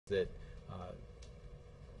that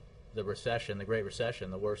the recession, the Great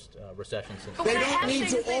Recession, the worst recession since... They don't need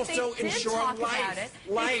to also ensure life.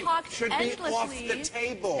 Life should be off the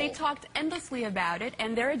table. They talked endlessly about it,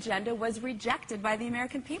 and their agenda was rejected by the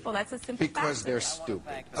American people. That's a simple fact. Because they're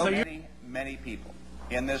stupid. So many people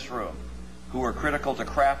in this room who were critical to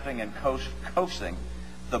crafting and coaxing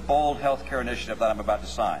the bold health care initiative that I'm about to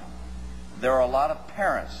sign. There are a lot of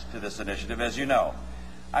parents to this initiative, as you know.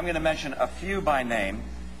 I'm going to mention a few by name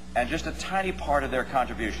and just a tiny part of their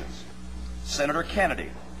contributions. Senator Kennedy.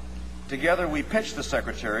 Together we pitched the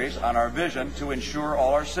secretaries on our vision to insure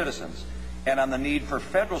all our citizens and on the need for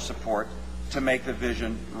federal support to make the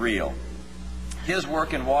vision real. His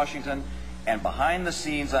work in Washington and behind the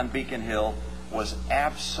scenes on Beacon Hill was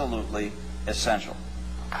absolutely essential.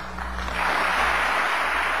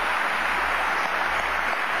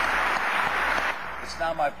 It's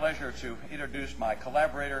now my pleasure to introduce my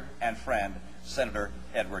collaborator and friend, Senator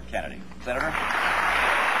Edward Kennedy. Senator?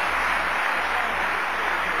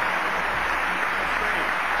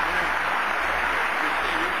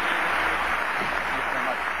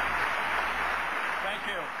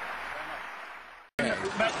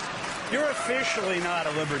 But you're officially not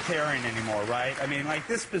a libertarian anymore, right? I mean, like,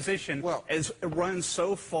 this position runs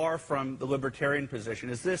so far from the libertarian position.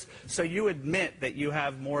 Is this so you admit that you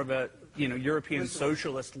have more of a, European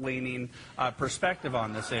socialist-leaning perspective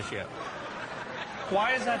on this issue?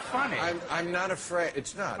 Why is that funny? I'm not afraid.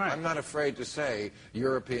 It's not. Right. I'm not afraid to say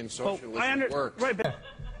European socialism works. Right, but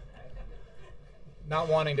not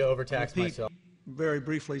wanting to overtax myself. Very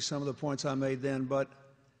briefly some of the points I made then, but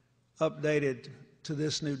updated to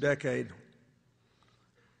this new decade.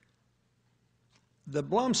 The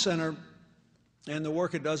Blum Center and the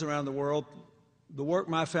work it does around the world, the work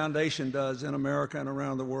my foundation does in America and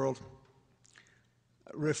around the world,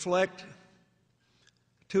 reflect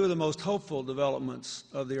two of the most hopeful developments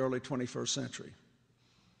of the early 21st century.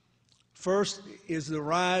 First is the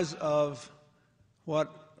rise of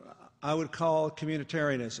what I would call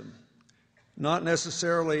communitarianism, not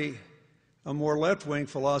necessarily a more left-wing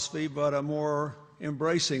philosophy, but a more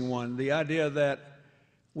embracing one, the idea that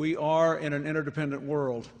we are in an interdependent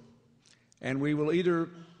world, and we will either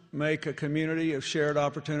make a community of shared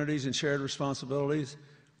opportunities and shared responsibilities,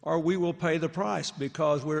 or we will pay the price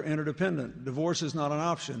because we're interdependent. Divorce is not an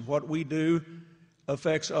option. What we do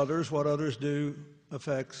affects others. What others do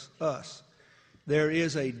affects us. There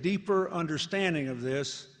is a deeper understanding of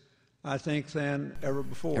this, I think, than ever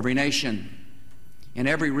before. Every nation in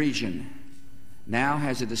every region now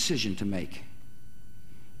has a decision to make.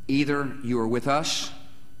 Either you are with us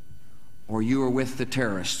or you are with the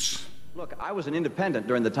terrorists. Look, I was an independent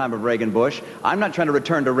during the time of Reagan-Bush. I'm not trying to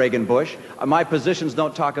return to Reagan-Bush. My positions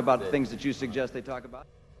don't talk about things that you suggest they talk about.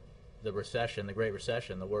 The recession, the Great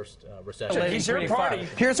Recession, the worst recession. He's your party.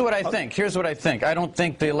 Here's what I think. I don't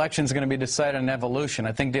think the election's going to be decided on evolution.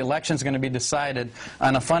 I think the election's going to be decided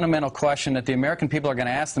on a fundamental question that the American people are going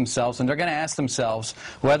to ask themselves, and they're going to ask themselves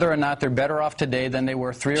whether or not they're better off today than they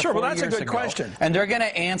were 3 or 4 years ago. Sure, well, that's a good question. And they're going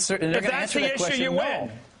to answer. And they're going to answer that question. If that's the issue, you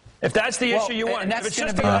win. If that's the issue, you win. If it's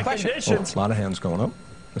just the conditions. A lot of hands going up.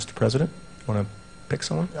 Mr. President, want to pick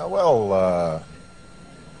someone? Yeah, well,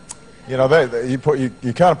 you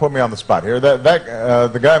kind of put me on the spot here. The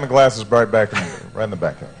guy in the glasses right in the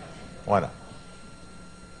back here. Why not?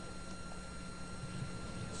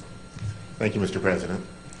 Thank you, Mr. President.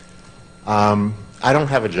 I don't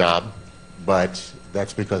have a job, but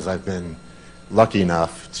that's because I've been lucky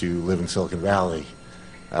enough to live in Silicon Valley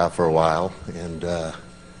for a while and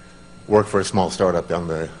work for a small startup down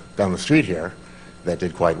the street here that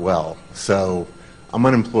did quite well. So I'm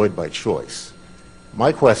unemployed by choice.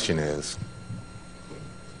 My question is,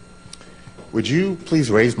 would you please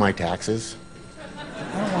raise my taxes?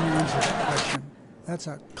 I don't want to answer that question. That's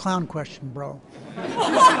a clown question, bro.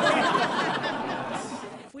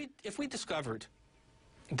 If we discovered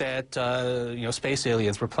that space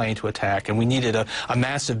aliens were planning to attack, and we needed a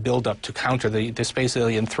massive buildup to counter the space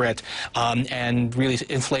alien threat, and really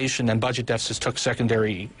inflation and budget deficits took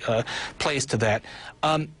secondary place to that,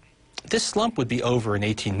 this slump would be over in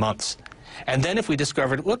 18 months. And then if we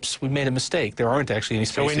discovered, whoops, we made a mistake, there aren't actually any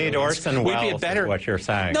space aliens. So we need Orson Welles, is what you're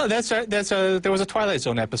saying. No, there was a Twilight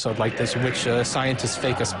Zone episode like this in which scientists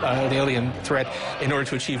fake an alien threat in order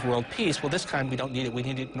to achieve world peace. Well, this time we don't need it. We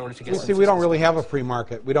need it in order to get... You see, we don't really have a free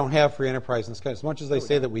market. We don't have free enterprise in this country, as much as they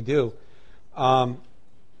say that we do.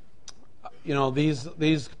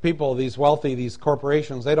 These people, these wealthy, these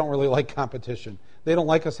corporations, they don't really like competition. They don't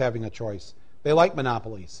like us having a choice. They like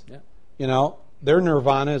monopolies. Yeah. Their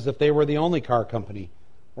nirvana is if they were the only car company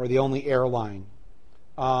or the only airline.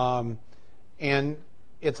 And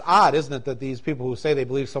it's odd, isn't it, that these people who say they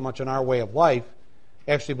believe so much in our way of life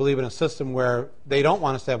actually believe in a system where they don't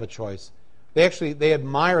want us to have a choice. They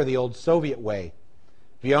admire the old Soviet way.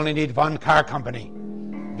 If you only need one car company,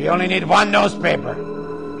 if you only need one newspaper,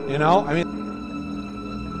 you know, I mean.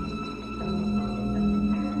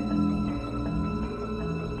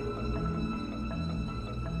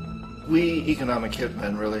 We economic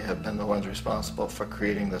hitmen really have been the ones responsible for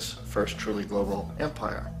creating this first truly global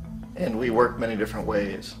empire. And we work many different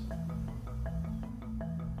ways.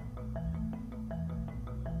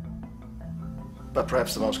 But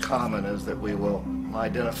perhaps the most common is that we will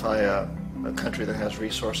identify a country that has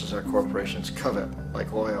resources our corporations covet,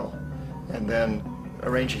 like oil, and then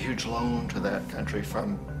arrange a huge loan to that country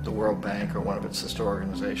from the World Bank or one of its sister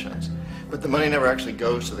organizations. But the money never actually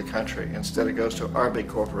goes to the country. Instead, it goes to our big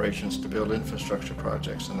corporations to build infrastructure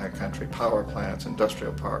projects in that country, power plants,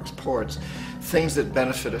 industrial parks, ports, things that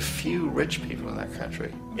benefit a few rich people in that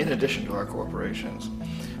country, in addition to our corporations,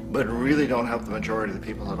 but really don't help the majority of the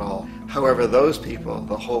people at all. However, those people,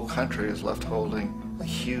 the whole country is left holding a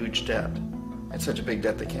huge debt. It's such a big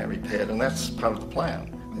debt they can't repay it, and that's part of the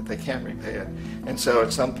plan, that they can't repay it. And so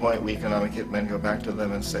at some point, we economic hitmen go back to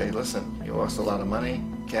them and say, listen, you owe us a lot of money,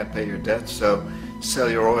 can't pay your debt, so sell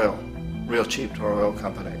your oil real cheap to our oil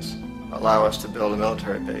companies. Allow us to build a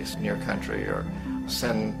military base in your country, or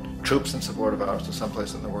send troops in support of ours to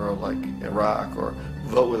someplace in the world like Iraq, or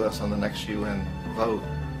vote with us on the next UN vote.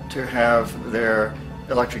 To have their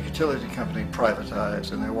electric utility company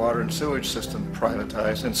privatized and their water and sewage system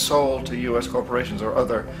privatized and sold to U.S. corporations or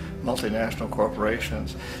other multinational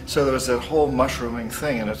corporations. So there was that whole mushrooming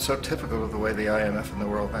thing, and it's so typical of the way the IMF and the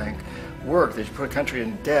World Bank work, that you put a country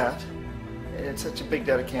in debt, it's such a big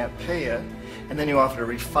debt it can't pay it, and then you offer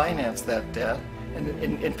to refinance that debt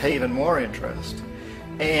and pay even more interest.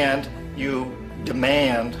 And you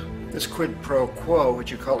demand this quid pro quo,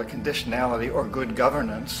 which you call a conditionality or good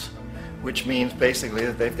governance, which means basically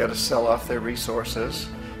that they've got to sell off their resources,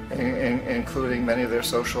 including many of their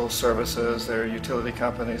social services, their utility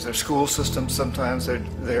companies, their school systems sometimes,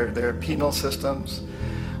 their penal systems,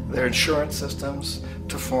 their insurance systems,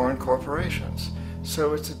 to foreign corporations.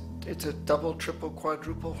 So it's a double, triple,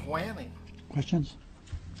 quadruple whammy. Questions?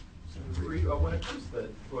 So, when it comes to the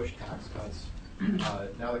Bush tax cuts,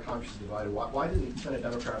 now the Congress is divided, why didn't Senate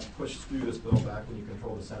Democrats push through this bill back when you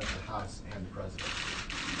control the Senate, the House, and the President?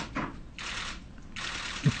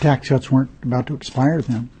 The tax cuts weren't about to expire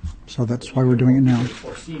then, so that's why we're doing it now.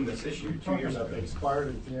 Foreseeing this issue 2 years ago. They expired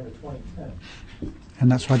at the end of 2010.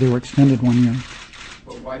 And that's why they were extended 1 year.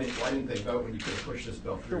 But why didn't they vote when you could have pushed this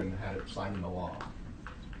bill through and had it signed into law?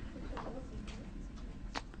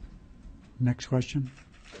 Next question.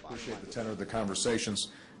 I appreciate the tenor of the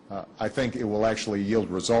conversations. I think it will actually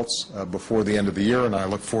yield results before the end of the year, and I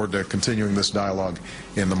look forward to continuing this dialogue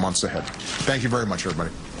in the months ahead. Thank you very much,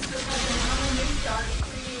 everybody.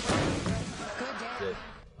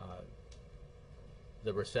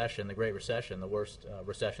 The recession, the Great Recession, the worst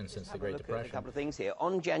recession since the Great Depression. A couple of things here.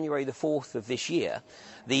 On January the 4th of this year,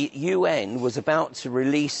 the UN was about to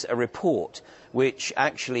release a report which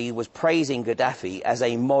actually was praising Gaddafi as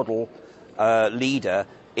a model leader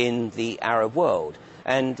in the Arab world.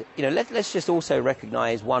 And you know, let's just also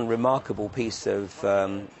recognise one remarkable piece of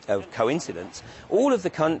coincidence. All of the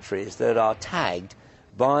countries that are tagged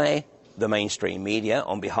by the mainstream media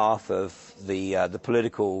on behalf of the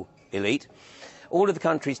political elite, all of the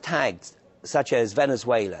countries tagged, such as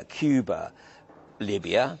Venezuela, Cuba,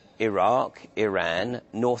 Libya, Iraq, Iran,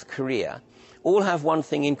 North Korea, all have one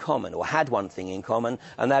thing in common, or had one thing in common,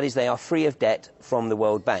 and that is they are free of debt from the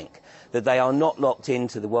World Bank, that they are not locked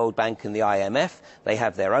into the World Bank and the IMF. They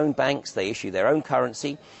have their own banks, they issue their own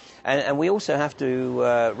currency. And we also have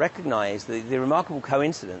to recognise the remarkable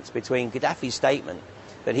coincidence between Gaddafi's statement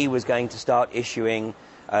that he was going to start issuing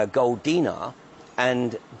gold dinar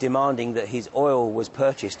and demanding that his oil was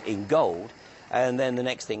purchased in gold. And then the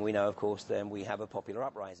next thing we know, of course, then we have a popular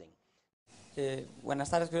uprising. Buenas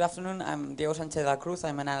tardes, good afternoon. I'm Diego Sánchez de la Cruz.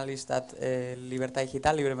 I'm an analyst at Libertad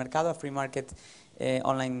Digital, Libre Mercado, a free market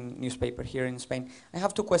online newspaper here in Spain. I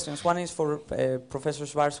have two questions. One is for Professor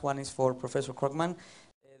Schwartz, one is for Professor Krugman.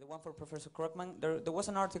 The one for Professor Krugman, there was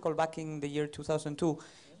an article back in the year 2002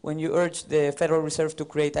 when you urged the Federal Reserve to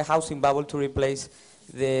create a housing bubble to replace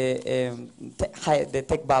the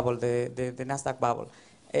tech bubble, the NASDAQ bubble.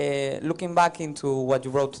 Looking back into what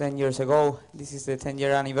you wrote 10 years ago, this is the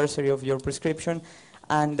 10-year anniversary of your prescription,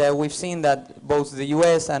 and we've seen that both the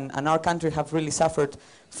US and our country have really suffered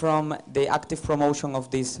from the active promotion of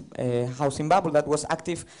this housing bubble that was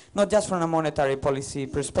active not just from a monetary policy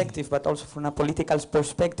perspective, but also from a political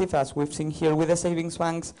perspective, as we've seen here with the savings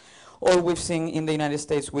banks, or we've seen in the United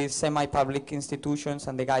States with semi-public institutions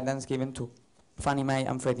and the guidance given to Fannie Mae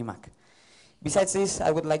and Freddie Mac. Besides this,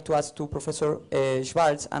 I would like to ask to Professor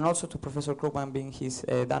Schwartz and also to Professor Krugman, being he's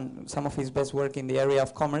done some of his best work in the area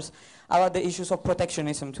of commerce, about the issues of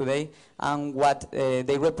protectionism today and what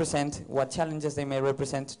they represent, what challenges they may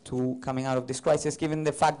represent to coming out of this crisis, given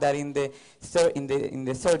the fact that in the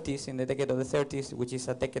 30s, in the decade of the 30s, which is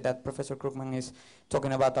a decade that Professor Krugman is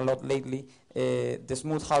talking about a lot lately, the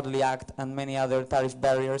Smoot-Hawley Act and many other tariff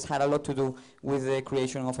barriers had a lot to do with the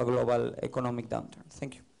creation of a global economic downturn.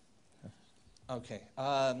 Thank you. Okay.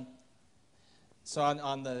 So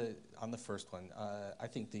on the first one, I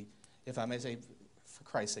think if I may say, for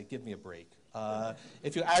Christ's sake, give me a break.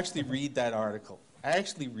 If you actually read that article, I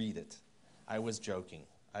actually read it. I was joking.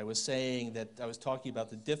 I was saying that I was talking about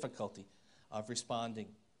the difficulty of responding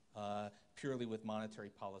purely with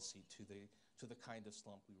monetary policy to the kind of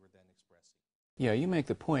slump we were then expressing. Yeah, you make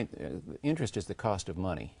the point. Interest is the cost of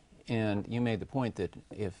money, and you made the point that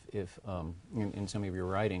if in some of your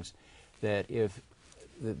writings, that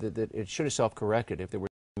that it should have self-corrected if there were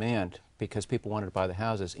demand because people wanted to buy the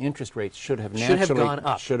houses. Interest rates should have naturally gone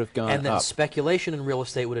up. And then speculation in real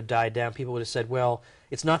estate would have died down. People would have said, well,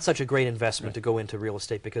 it's not such a great investment to go into real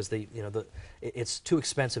estate because it's too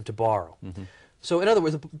expensive to borrow. Mm-hmm. So in other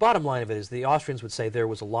words, the bottom line of it is the Austrians would say there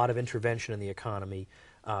was a lot of intervention in the economy,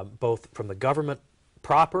 both from the government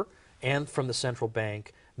proper and from the central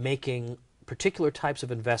bank, making particular types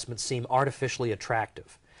of investments seem artificially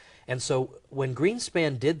attractive. And so when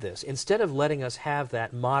Greenspan did this, instead of letting us have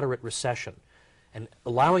that moderate recession and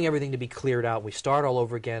allowing everything to be cleared out, we start all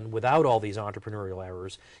over again without all these entrepreneurial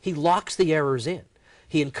errors, he locks the errors in.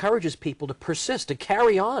 He encourages people to persist, to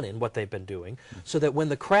carry on in what they've been doing, so that when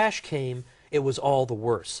the crash came, it was all the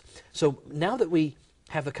worse. So now that we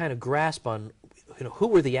have a kind of grasp on who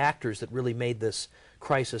were the actors that really made this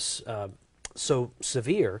crisis so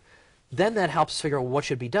severe, then that helps figure out what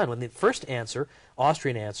should be done. When the first answer,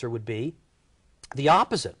 Austrian answer, would be the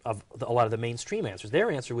opposite of a lot of the mainstream answers.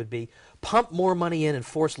 Their answer would be pump more money in and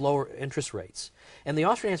force lower interest rates. And the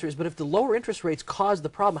Austrian answer is, but if the lower interest rates cause the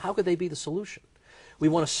problem, how could they be the solution? We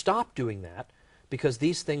want to stop doing that because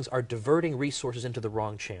these things are diverting resources into the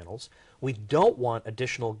wrong channels. We don't want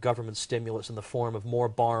additional government stimulus in the form of more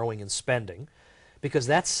borrowing and spending because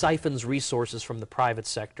that siphons resources from the private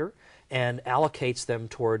sector and allocates them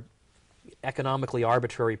toward economically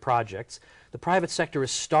arbitrary projects. The private sector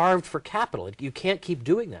is starved for capital. You can't keep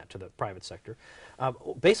doing that to the private sector.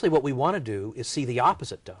 Basically what we want to do is see the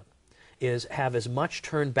opposite done, is have as much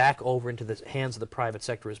turned back over into the hands of the private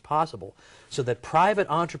sector as possible so that private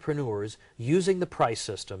entrepreneurs using the price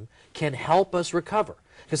system can help us recover.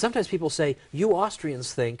 Because sometimes people say, you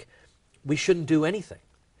Austrians think we shouldn't do anything.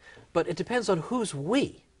 But it depends on who's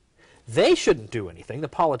we. They shouldn't do anything, the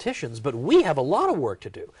politicians, but we have a lot of work to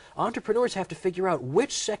do. Entrepreneurs have to figure out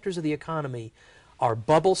which sectors of the economy are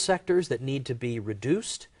bubble sectors that need to be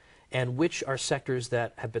reduced and which are sectors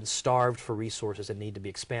that have been starved for resources and need to be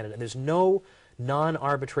expanded. And there's no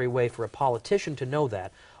non-arbitrary way for a politician to know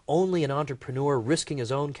that. Only an entrepreneur risking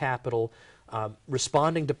his own capital,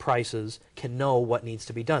 responding to prices, can know what needs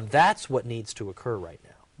to be done. That's what needs to occur right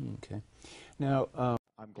now. Okay. Now,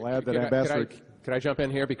 I'm glad that Ambassador... Could I jump in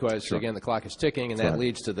here? Because, sure, again, the clock is ticking, and that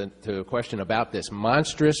leads to a question about this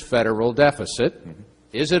monstrous federal deficit. Mm-hmm.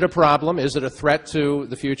 Is it a problem? Is it a threat to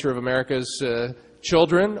the future of America's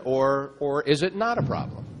children, or is it not a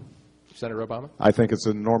problem? Senator Obama? I think it's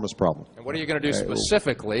an enormous problem. And what are you going to do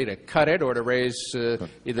specifically to cut it or to raise,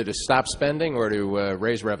 either to stop spending or to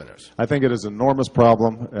raise revenues? I think it is an enormous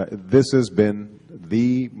problem. This has been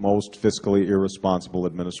the most fiscally irresponsible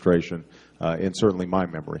administration in certainly my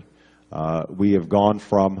memory. We have gone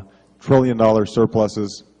from trillion-dollar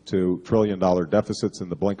surpluses to trillion-dollar deficits in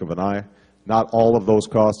the blink of an eye. Not all of those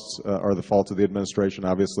costs are the fault of the administration.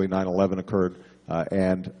 Obviously, 9/11 occurred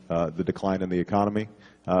and the decline in the economy.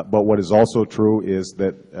 But what is also true is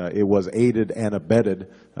that it was aided and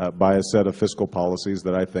abetted by a set of fiscal policies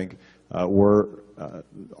that I think were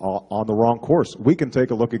on the wrong course. We can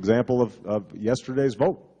take a look example of yesterday's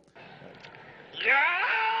vote.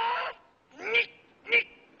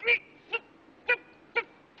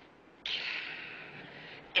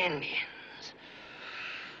 Indians.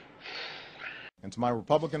 And to my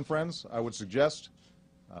Republican friends, I would suggest,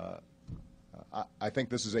 I think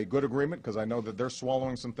this is a good agreement because I know that they're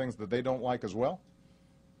swallowing some things that they don't like as well.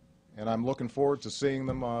 And I'm looking forward to seeing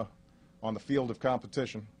them on the field of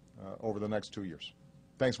competition over the next 2 years.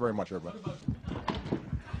 Thanks very much, everybody.